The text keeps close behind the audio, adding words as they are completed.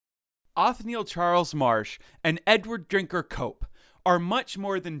Othniel Charles Marsh and Edward Drinker Cope are much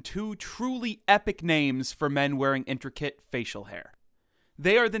more than two truly epic names for men wearing intricate facial hair.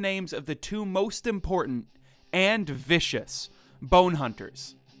 They are the names of the two most important and vicious bone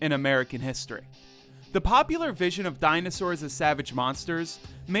hunters in American history. The popular vision of dinosaurs as savage monsters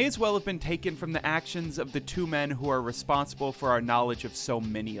may as well have been taken from the actions of the two men who are responsible for our knowledge of so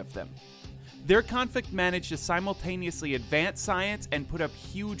many of them. Their conflict managed to simultaneously advance science and put up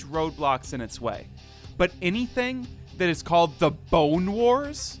huge roadblocks in its way. But anything that is called the Bone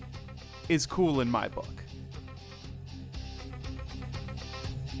Wars is cool in my book.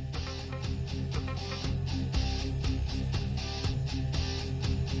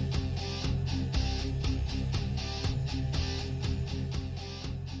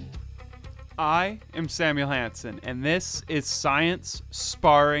 I am Samuel Hansen, and this is Science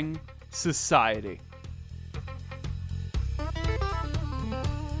Sparring Society.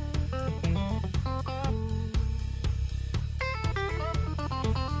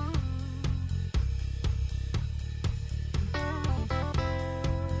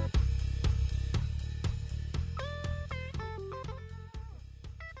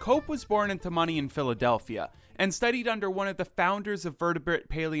 Cope was born into money in Philadelphia and studied under one of the founders of vertebrate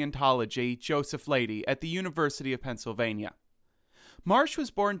paleontology, Joseph Leidy, at the University of Pennsylvania. Marsh was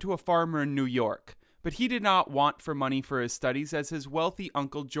born to a farmer in New York, but he did not want for money for his studies as his wealthy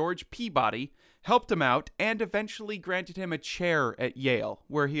uncle George Peabody helped him out and eventually granted him a chair at Yale,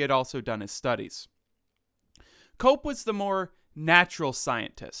 where he had also done his studies. Cope was the more natural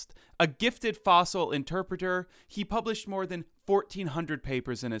scientist. A gifted fossil interpreter, he published more than 1,400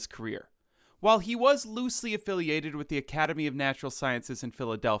 papers in his career. While he was loosely affiliated with the Academy of Natural Sciences in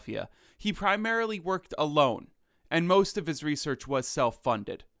Philadelphia, he primarily worked alone, and most of his research was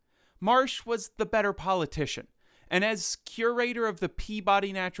self-funded. Marsh was the better politician, and as curator of the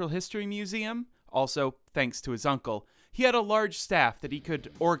Peabody Natural History Museum, also thanks to his uncle, he had a large staff that he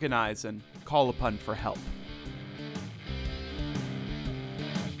could organize and call upon for help.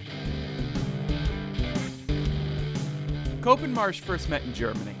 Cope and Marsh first met in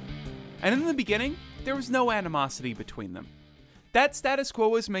Germany, and in the beginning, there was no animosity between them. That status quo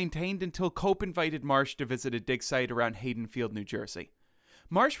was maintained until Cope invited Marsh to visit a dig site around Haydenfield, New Jersey.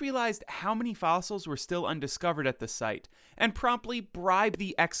 Marsh realized how many fossils were still undiscovered at the site, and promptly bribed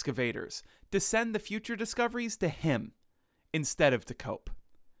the excavators to send the future discoveries to him, instead of to Cope.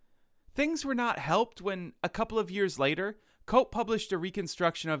 Things were not helped when, a couple of years later, Cope published a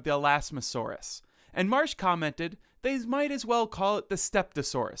reconstruction of the Elasmosaurus, and Marsh commented they might as well call it the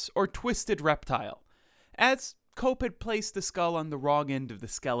Steptosaurus, or twisted reptile, as Cope had placed the skull on the wrong end of the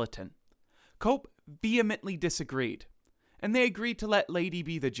skeleton. Cope vehemently disagreed, and they agreed to let Leidy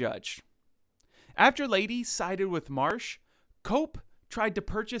be the judge. After Leidy sided with Marsh, Cope tried to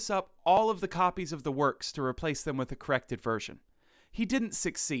purchase up all of the copies of the works to replace them with a corrected version. He didn't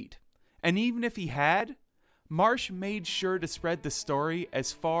succeed, and even if he had, Marsh made sure to spread the story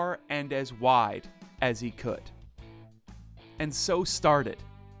as far and as wide as he could. And so started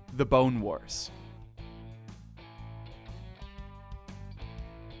the Bone Wars.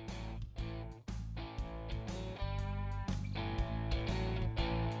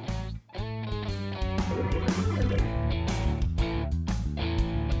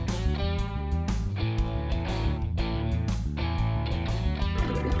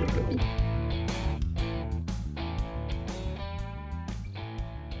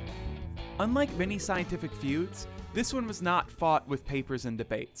 Unlike many scientific feuds, this one was not fought with papers and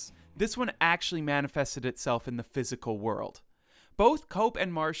debates. This one actually manifested itself in the physical world. Both Cope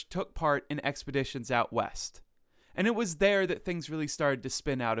and Marsh took part in expeditions out west, and it was there that things really started to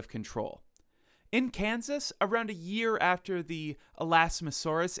spin out of control. In Kansas, around a year after the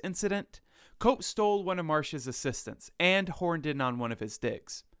Elasmosaurus incident, Cope stole one of Marsh's assistants and horned in on one of his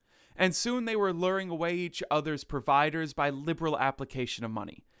digs. And soon they were luring away each other's providers by liberal application of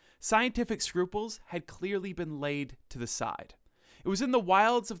money. Scientific scruples had clearly been laid to the side. It was in the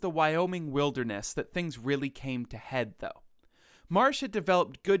wilds of the Wyoming wilderness that things really came to head, though. Marsh had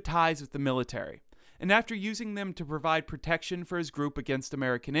developed good ties with the military, and after using them to provide protection for his group against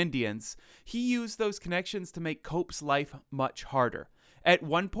American Indians, he used those connections to make Cope's life much harder. At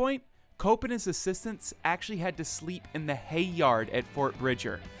one point, Cope and his assistants actually had to sleep in the hay yard at Fort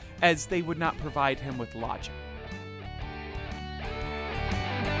Bridger, as they would not provide him with lodging.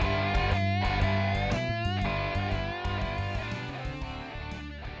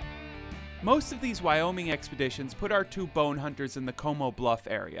 Most of these Wyoming expeditions put our two bone hunters in the Como Bluff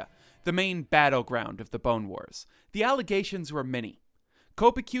area, the main battleground of the Bone Wars. The allegations were many.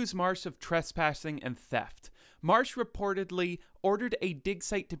 Cope accused Marsh of trespassing and theft. Marsh reportedly ordered a dig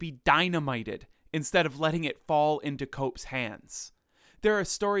site to be dynamited instead of letting it fall into Cope's hands. There are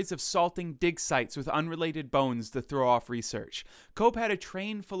stories of salting dig sites with unrelated bones to throw off research. Cope had a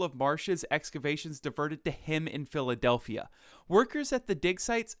train full of Marsh's excavations diverted to him in Philadelphia. Workers at the dig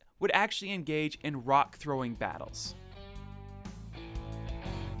sites would actually engage in rock-throwing battles.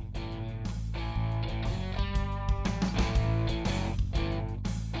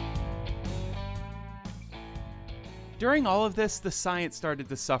 During all of this, the science started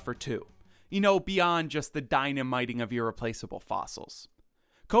to suffer too. Beyond just the dynamiting of irreplaceable fossils.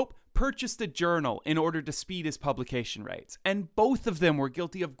 Cope purchased a journal in order to speed his publication rates, and both of them were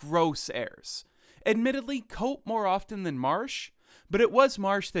guilty of gross errors. Admittedly, Cope more often than Marsh, but it was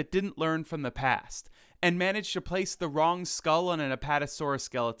Marsh that didn't learn from the past, and managed to place the wrong skull on an Apatosaurus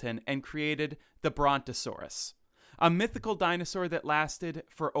skeleton and created the Brontosaurus, a mythical dinosaur that lasted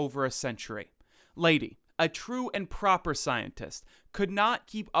for over a century. Lady, a true and proper scientist, could not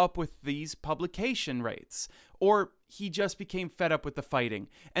keep up with these publication rates, or he just became fed up with the fighting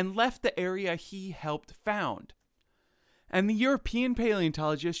and left the area he helped found. And the European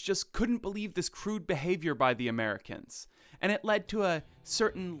paleontologists just couldn't believe this crude behavior by the Americans, and it led to a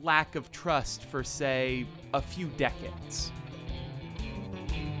certain lack of trust for, say, a few decades.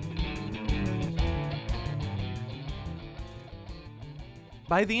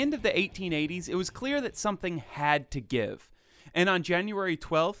 By the end of the 1880s, it was clear that something had to give. And on January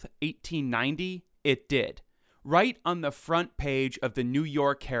 12th, 1890, it did. Right on the front page of the New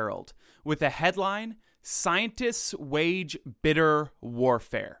York Herald, with a headline, "Scientists Wage Bitter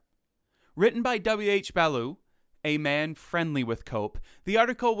Warfare." Written by W.H. Ballou, a man friendly with Cope, the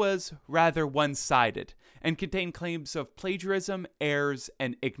article was rather one-sided and contained claims of plagiarism, errors,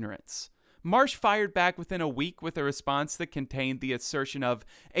 and ignorance. Marsh fired back within a week with a response that contained the assertion of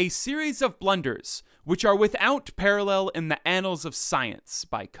a series of blunders which are without parallel in the annals of science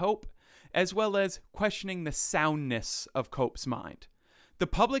by Cope, as well as questioning the soundness of Cope's mind. The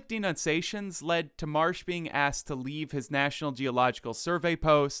public denunciations led to Marsh being asked to leave his National Geological Survey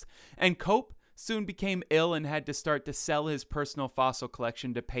post, and Cope soon became ill and had to start to sell his personal fossil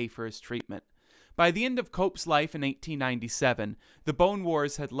collection to pay for his treatment. By the end of Cope's life in 1897, the Bone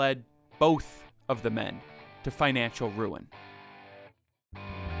Wars had led both of the men to financial ruin.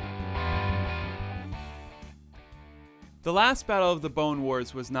 The last battle of the Bone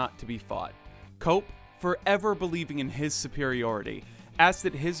Wars was not to be fought. Cope, forever believing in his superiority, asked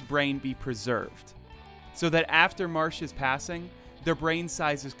that his brain be preserved, so that after Marsh's passing, their brain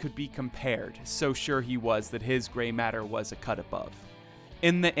sizes could be compared, so sure he was that his gray matter was a cut above.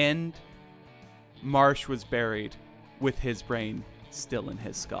 In the end, Marsh was buried with his brain still in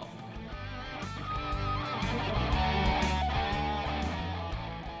his skull.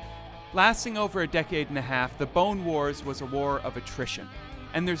 Lasting over a decade and a half, the Bone Wars was a war of attrition,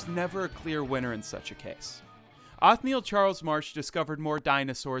 and there's never a clear winner in such a case. Othniel Charles Marsh discovered more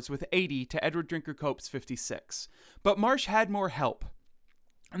dinosaurs with 80 to Edward Drinker Cope's 56, but Marsh had more help,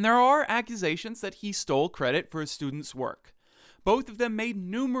 and there are accusations that he stole credit for his students' work. Both of them made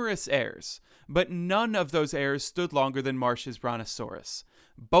numerous errors, but none of those errors stood longer than Marsh's Brontosaurus.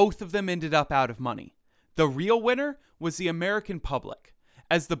 Both of them ended up out of money. The real winner was the American public,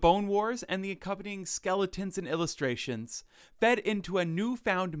 as the Bone Wars and the accompanying skeletons and illustrations fed into a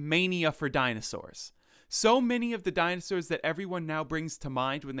newfound mania for dinosaurs. So many of the dinosaurs that everyone now brings to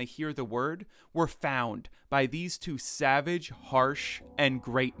mind when they hear the word were found by these two savage, harsh, and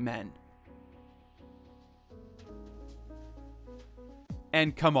great men.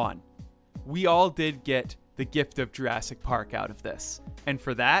 And come on, we all did get the gift of Jurassic Park out of this. And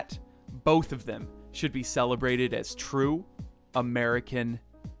for that, both of them should be celebrated as true American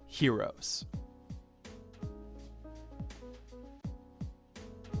heroes.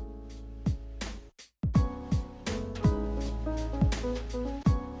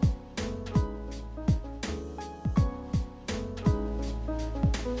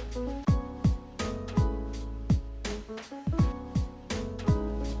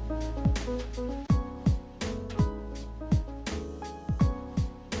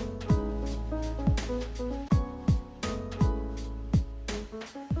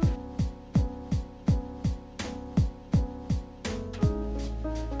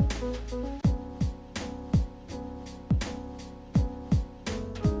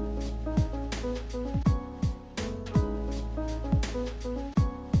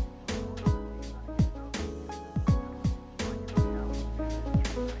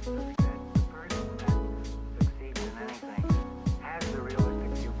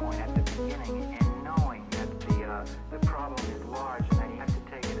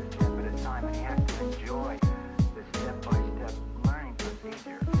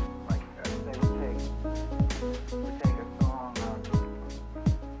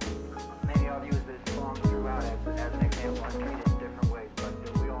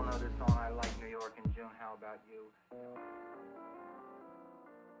 about you.